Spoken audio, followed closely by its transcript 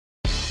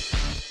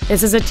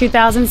This is a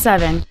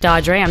 2007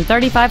 Dodge Ram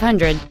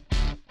 3500.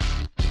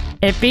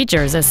 It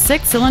features a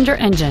 6-cylinder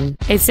engine,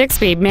 a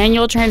 6-speed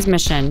manual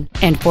transmission,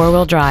 and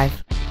 4-wheel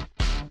drive.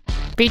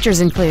 Features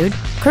include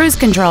cruise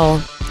control,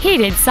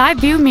 heated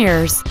side view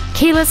mirrors,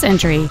 keyless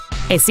entry,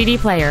 a CD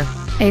player,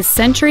 a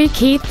Sentry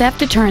key theft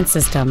deterrent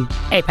system,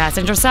 a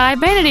passenger side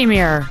vanity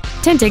mirror,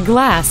 tinted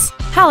glass,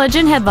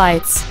 halogen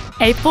headlights,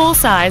 a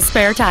full-size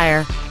spare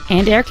tire,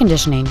 and air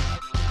conditioning.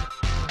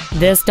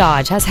 This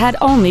Dodge has had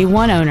only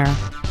one owner,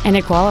 and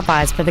it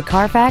qualifies for the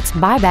Carfax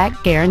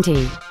buyback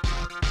guarantee.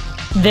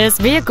 This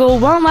vehicle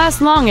won't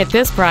last long at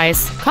this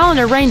price. Call and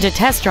arrange a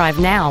test drive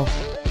now.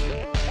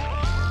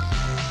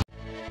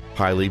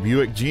 Hiley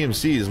Buick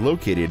GMC is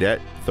located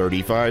at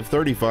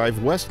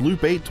 3535 West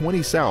Loop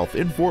 820 South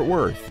in Fort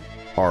Worth.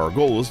 Our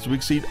goal is to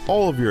exceed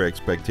all of your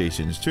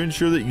expectations to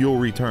ensure that you'll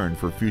return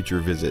for future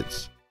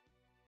visits.